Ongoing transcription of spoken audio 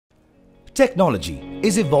Technology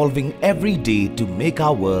is evolving every day to make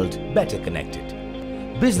our world better connected.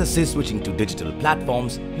 Businesses switching to digital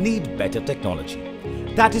platforms need better technology.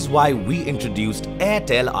 That is why we introduced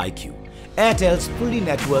Airtel IQ, Airtel's fully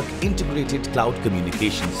network integrated cloud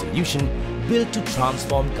communication solution built to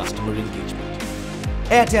transform customer engagement.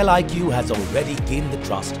 Airtel IQ has already gained the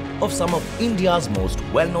trust of some of India's most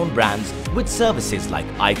well-known brands with services like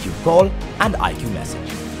IQ Call and IQ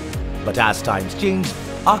Message. But as times changed,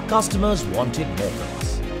 our customers wanted more from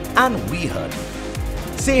us. And we heard you.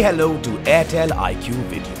 Say hello to Airtel IQ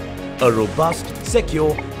Video, a robust,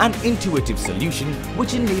 secure and intuitive solution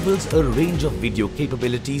which enables a range of video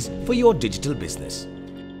capabilities for your digital business.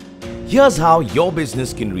 Here's how your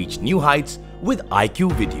business can reach new heights with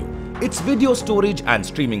IQ Video. Its video storage and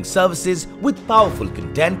streaming services with powerful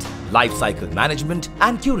content, lifecycle management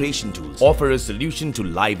and curation tools offer a solution to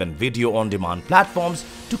live and video on-demand platforms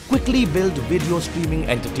to quickly build video streaming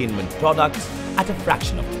entertainment products at a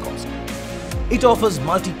fraction of the cost. It offers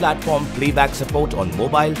multi-platform playback support on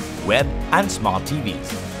mobile, web and smart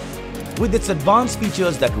TVs. With its advanced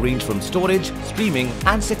features that range from storage, streaming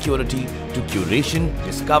and security to curation,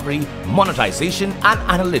 discovery, monetization and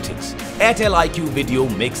analytics, Airtel IQ Video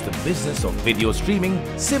makes the business of video streaming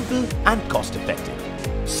simple and cost-effective.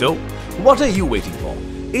 So, what are you waiting for?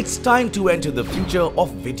 It's time to enter the future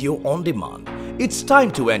of video on demand. It's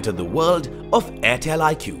time to enter the world of Airtel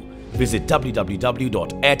IQ. Visit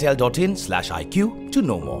www.airtel.in/IQ to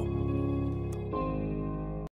know more.